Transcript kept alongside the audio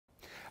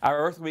Our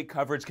Earth Week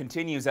coverage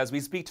continues as we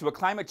speak to a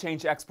climate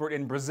change expert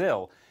in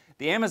Brazil.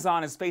 The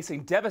Amazon is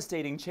facing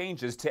devastating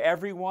changes to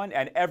everyone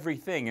and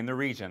everything in the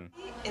region.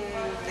 In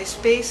the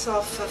space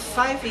of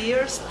 5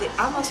 years, the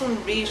Amazon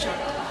region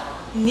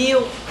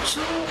knew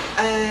two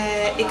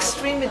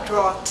extreme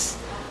droughts,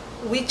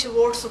 which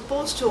were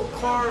supposed to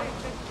occur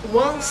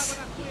once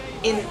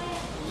in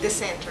the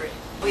century.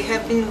 We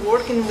have been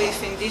working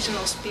with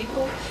indigenous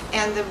people,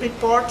 and the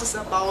reports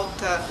about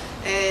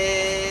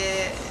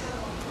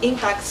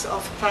impacts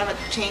of climate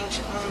change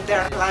on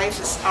their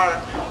lives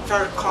are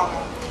very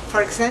common.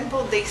 For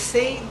example, they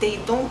say they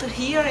don't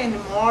hear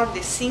anymore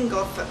the sing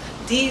of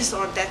this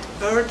or that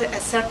bird at a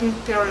certain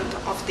period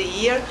of the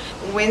year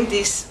when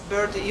this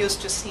bird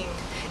used to sing.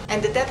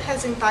 And that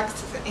has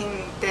impacted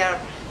in their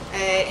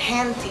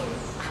hunting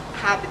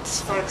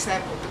habits, for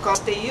example,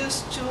 because they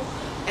used to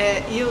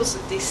use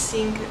this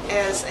sing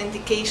as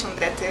indication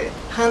that the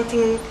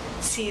hunting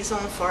season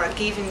for a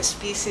given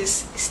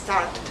species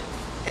started.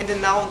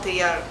 And now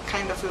they are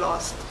kind of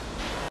lost.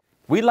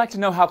 We'd like to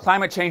know how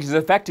climate change is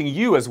affecting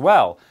you as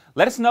well.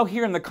 Let us know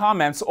here in the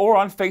comments or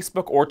on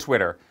Facebook or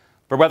Twitter.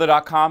 For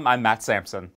Weather.com, I'm Matt Sampson.